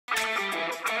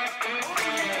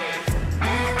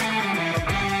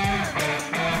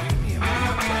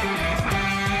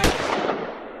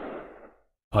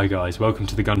Hi guys, welcome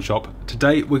to the gun shop.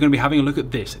 Today we're going to be having a look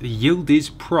at this, the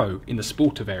Yildiz Pro in the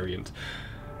Sporter variant,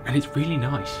 and it's really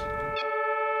nice.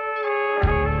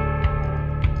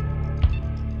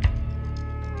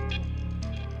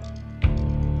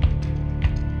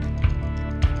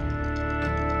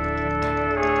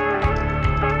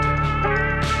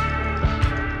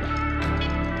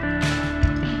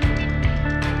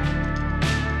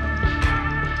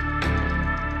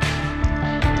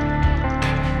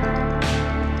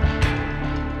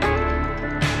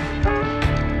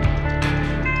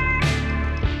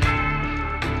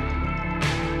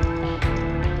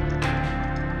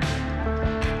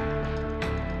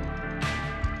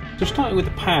 So starting with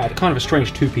the pad, kind of a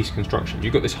strange two-piece construction.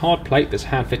 You've got this hard plate that's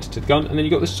hand-fitted to the gun, and then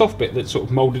you've got this soft bit that's sort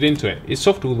of moulded into it. It's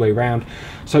soft all the way around,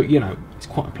 so you know, it's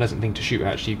quite a pleasant thing to shoot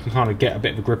actually. You can kind of get a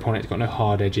bit of a grip on it, it's got no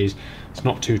hard edges, it's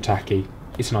not too tacky,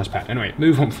 it's a nice pad. Anyway,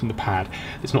 move on from the pad,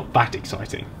 it's not that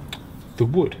exciting. The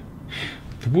wood.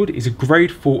 The wood is a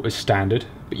grade 4 as standard,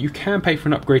 but you can pay for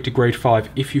an upgrade to grade 5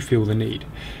 if you feel the need.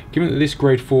 Given that this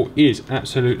grade 4 is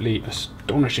absolutely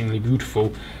astonishingly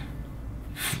beautiful,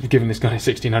 given this gun is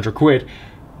 1600 quid,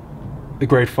 the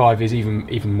grade 5 is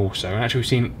even more so. And actually we've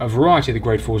seen a variety of the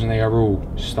grade 4s and they are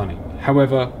all stunning.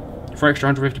 However, for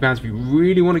extra £150, if you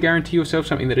really want to guarantee yourself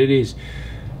something that it is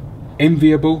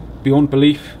enviable beyond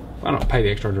belief, why not pay the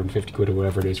extra 150 quid or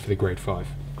whatever it is for the grade 5.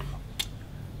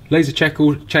 Laser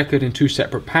checkered in two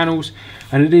separate panels,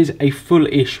 and it is a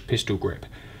full-ish pistol grip.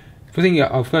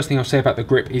 First thing I'll say about the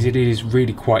grip is it is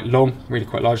really quite long, really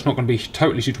quite large. It's not going to be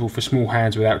totally suitable for small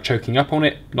hands without choking up on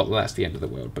it. Not that that's the end of the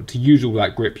world, but to use all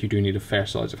that grip you do need a fair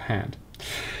size of hand.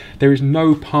 There is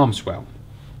no palm swell.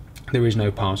 There is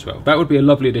no palm swell. That would be a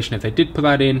lovely addition if they did put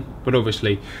that in, but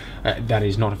obviously that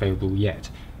is not available yet.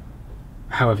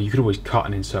 However, you could always cut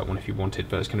and insert one if you wanted,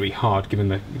 but it's going to be hard given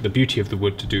the beauty of the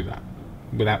wood to do that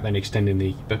without then extending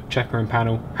the checkering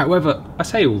panel. However, I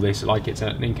say all this like it's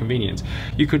an inconvenience.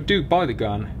 You could buy the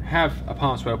gun, have a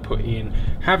palm swell put in,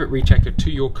 have it recheckered to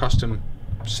your custom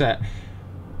set,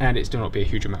 and it still not be a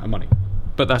huge amount of money.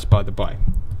 But that's by the by.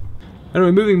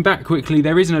 Anyway, moving back quickly,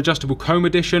 there is an adjustable comb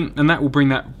addition, and that will bring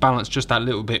that balance just that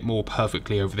little bit more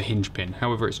perfectly over the hinge pin.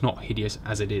 However, it's not hideous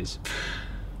as it is.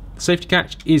 The safety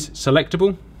catch is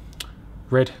selectable,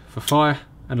 red for fire,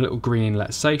 and a little green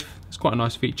inlet safe. It's quite a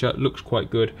nice feature, looks quite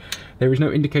good. There is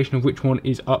no indication of which one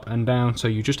is up and down, so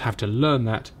you just have to learn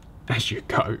that as you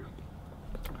go.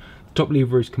 The top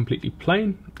lever is completely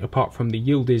plain, apart from the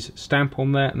Yildiz stamp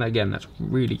on there, and again, that's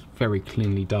really very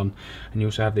cleanly done. And you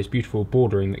also have this beautiful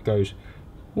bordering that goes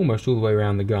almost all the way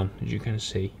around the gun, as you can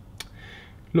see.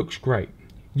 Looks great.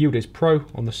 Yildiz Pro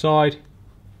on the side,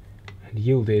 and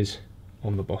Yildiz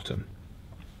on the bottom.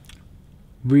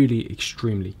 Really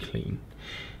extremely clean.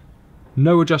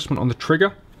 No adjustment on the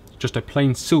trigger, just a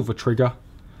plain silver trigger,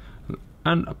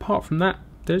 and apart from that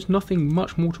there's nothing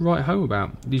much more to write home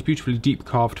about. These beautifully deep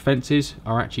carved fences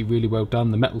are actually really well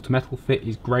done. The metal to metal fit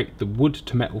is great, the wood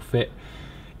to metal fit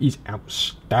is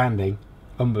outstanding,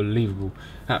 unbelievable,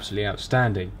 absolutely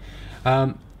outstanding.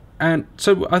 And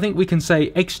so I think we can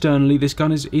say externally this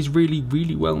gun is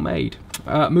really well made.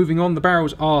 Moving on, the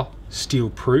barrels are steel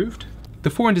proved. The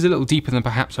forend is a little deeper than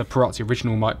perhaps a Perazzi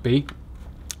original might be.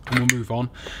 And we'll move on.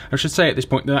 I should say at this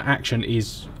point that action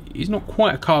is not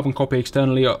quite a carbon copy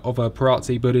externally of a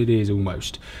Perazzi, but it is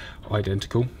almost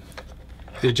identical.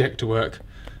 The ejector work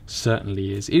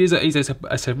certainly is.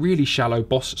 It's a really shallow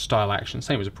boss style action,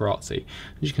 same as a Perazzi.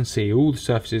 As you can see, all the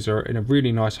surfaces are in a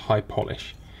really nice high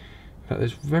polish. But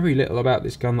there's very little about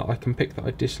this gun that I can pick that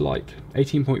I dislike.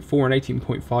 18.4 and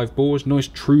 18.5 bores, nice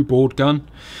true bored gun.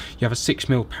 You have a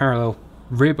 6mm parallel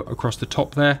rib across the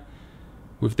top there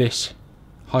with this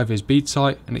high-vis bead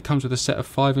sight, and it comes with a set of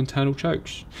 5 internal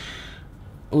chokes.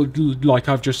 Like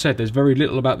I've just said, there's very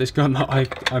little about this gun that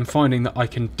I'm finding that I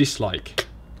can dislike.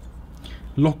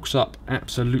 Locks up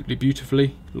absolutely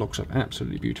beautifully, locks up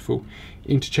absolutely beautiful.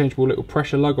 Interchangeable little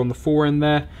pressure lug on the forend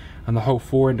there, and the whole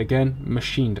forend again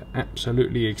machined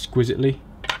absolutely exquisitely.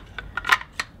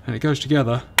 And it goes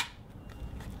together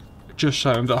just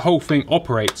so the whole thing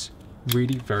operates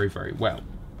really very well.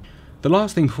 The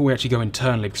last thing before we actually go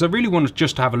internally, because I really want to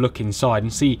just have a look inside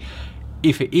and see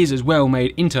if it is as well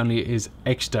made internally as it is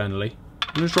externally.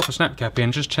 I'm going to drop a snap cap in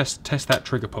and just test that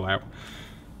trigger pull out.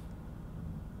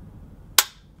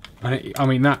 And I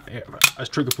mean that, as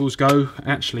trigger pulls go,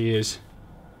 actually is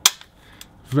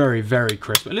very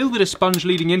crisp. A little bit of sponge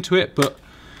leading into it, but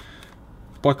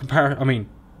by comparison, I mean,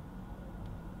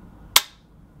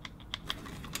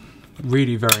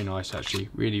 really very nice actually.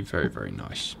 Really very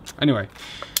nice. Anyway.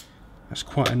 That's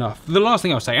quite enough. The last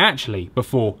thing I'll say, actually,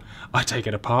 before I take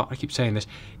it apart, I keep saying this,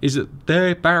 is that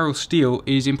their barrel steel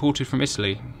is imported from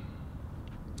Italy.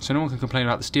 So no one can complain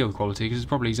about the steel quality, because it's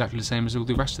probably exactly the same as all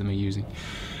the rest of them are using.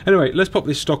 Anyway, let's pop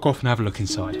this stock off and have a look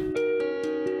inside.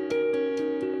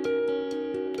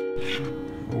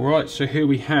 Alright, so here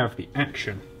we have the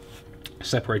action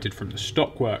separated from the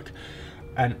stockwork.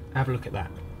 And have a look at that.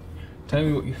 Tell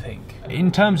me what you think.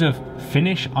 In terms of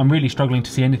finish, I'm really struggling to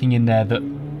see anything in there that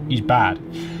is bad.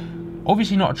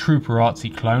 Obviously not a true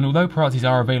Perazzi clone, although Perazzis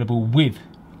are available with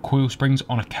coil springs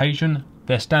on occasion.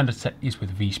 Their standard set is with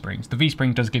V-springs. The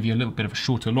V-spring does give you a little bit of a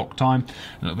shorter lock time,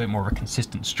 a little bit more of a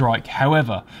consistent strike.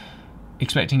 However,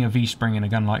 expecting a V-spring in a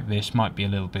gun like this might be a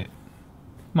little bit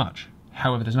much.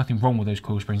 However, there's nothing wrong with those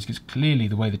coil springs, because clearly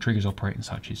the way the triggers operate and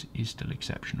such is still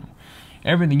exceptional.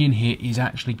 Everything in here is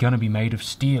actually going to be made of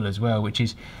steel as well, which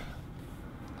is,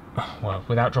 well,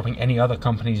 without dropping any other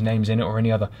company's names in it or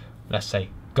any other, let's say,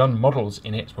 gun models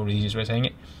in it, it's probably the easiest way of saying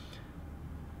it,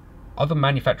 other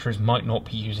manufacturers might not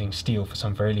be using steel for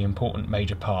some very important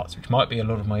major parts, which might be a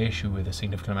lot of my issue with a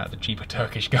significant amount of the cheaper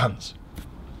Turkish guns.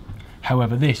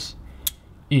 However, this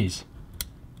is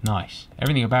nice.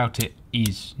 Everything about it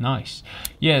is nice.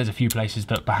 Yeah, there's a few places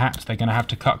that perhaps they're going to have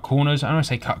to cut corners. I don't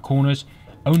say cut corners,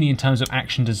 only in terms of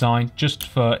action design, just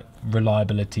for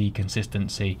reliability,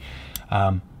 consistency,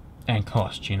 and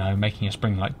cost. You know, making a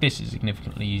spring like this is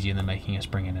significantly easier than making a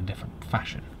spring in a different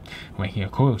fashion. Making a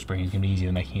coil spring is going to be easier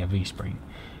than making a V-spring.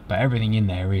 But everything in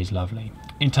there is lovely.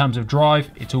 In terms of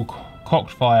drive, it's all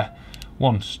cocked via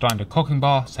one standard cocking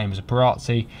bar, same as a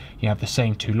Perazzi. You have the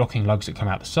same two locking lugs that come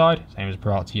out the side, same as a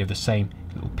Perazzi. You have the same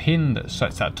little pin that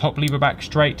sets that top lever back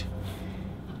straight.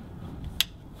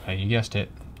 You guessed it,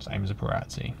 same as a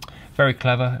Perazzi. Very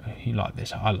clever. You like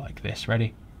this? I like this.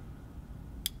 Ready?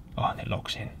 Oh, and it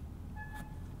locks in.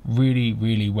 Really,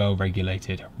 really well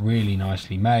regulated. Really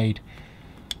nicely made.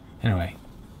 Anyway,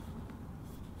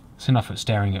 it's enough at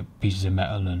staring at pieces of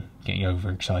metal and getting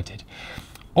overexcited.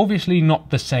 Obviously not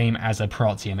the same as a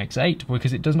Perazzi MX8,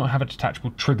 because it does not have a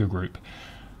detachable trigger group.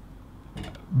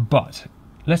 But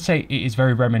let's say it is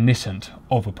very reminiscent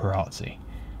of a Perazzi.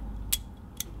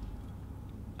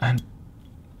 And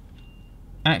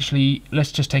actually,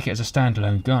 let's just take it as a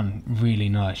standalone gun. Really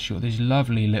nice. You've got these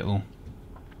lovely little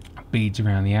beads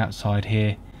around the outside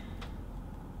here.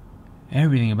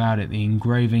 Everything about it, the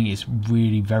engraving is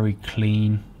really very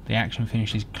clean. The action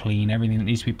finish is clean. Everything that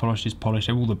needs to be polished is polished.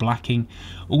 All the blacking,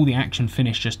 all the action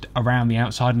finish just around the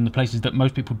outside and the places that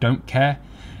most people don't care.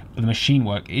 But the machine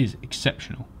work is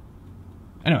exceptional.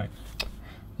 Anyway,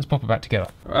 let's pop it back together.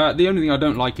 The only thing I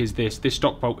don't like is this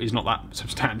stock bolt is not that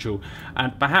substantial,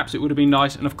 and perhaps it would have been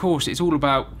nice, and of course it's all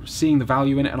about seeing the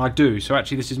value in it, and I do, so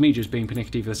actually this is me just being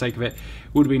pernickety for the sake of it.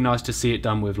 It would have been nice to see it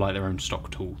done with like their own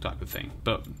stock tool type of thing,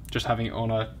 but just having it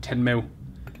on a 10mm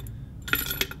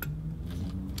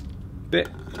bit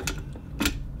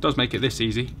does make it this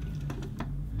easy.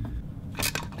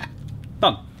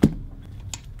 Done.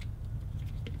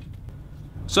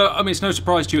 So, I mean, it's no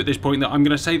surprise to you at this point that I'm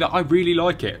going to say that I really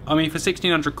like it. I mean, for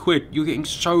 1,600 quid, you're getting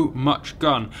so much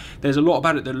gun. There's a lot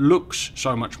about it that looks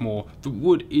so much more. The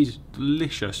wood is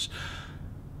delicious.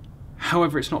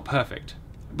 However, it's not perfect.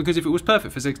 Because if it was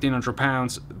perfect for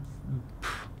 £1,600,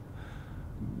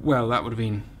 well, that would have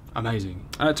been amazing.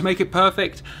 To make it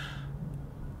perfect,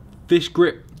 this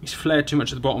grip is flared too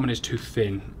much at the bottom and is too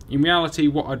thin. In reality,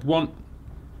 what I'd want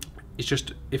is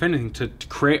just, if anything, to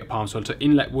create a palm swell, to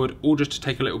inlet wood, or just to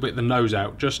take a little bit of the nose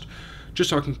out, just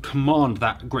so I can command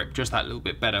that grip just that little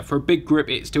bit better. For a big grip,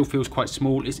 it still feels quite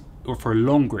small, or for a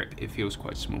long grip, it feels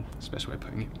quite small. That's the best way of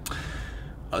putting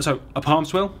it. So, a palm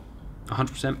swell,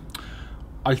 100%.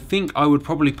 I think I would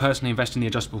probably personally invest in the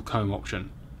adjustable comb option.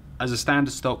 As a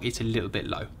standard stock, it's a little bit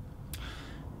low.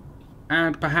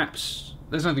 And perhaps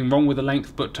there's nothing wrong with the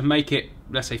length, but to make it,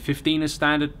 let's say 15 as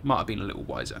standard, might have been a little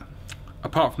wiser.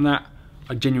 Apart from that,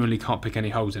 I genuinely can't pick any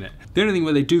holes in it. The only thing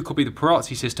where they do copy the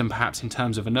Perazzi system, perhaps in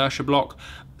terms of inertia block,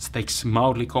 so they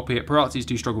mildly copy it. Perazzis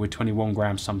do struggle with 21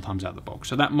 grams sometimes out of the box,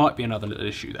 so that might be another little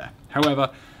issue there. However,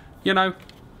 you know,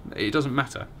 it doesn't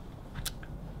matter.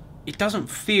 It doesn't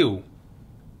feel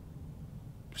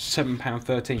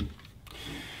 £7.13.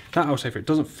 That I'll say for it. It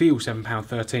doesn't feel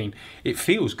 £7.13. It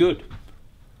feels good.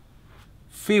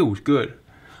 Feels good.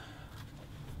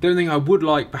 The only thing I would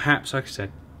like, perhaps, like I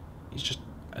said, it's just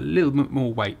a little bit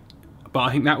more weight, but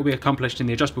I think that will be accomplished in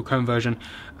the adjustable cone version.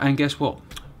 And guess what,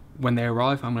 when they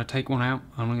arrive, I'm going to take one out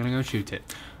and I'm going to go shoot it.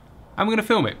 I'm going to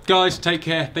film it. Guys, take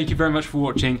care, thank you very much for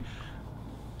watching.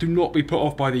 Do not be put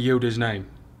off by the Yildiz name.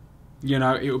 You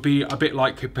know, it would be a bit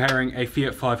like comparing a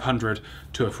Fiat 500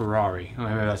 to a Ferrari. I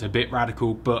mean, that's a bit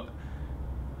radical, but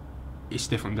it's a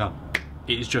different gun.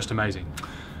 It is just amazing.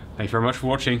 Thank you very much for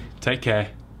watching. Take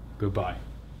care. Goodbye.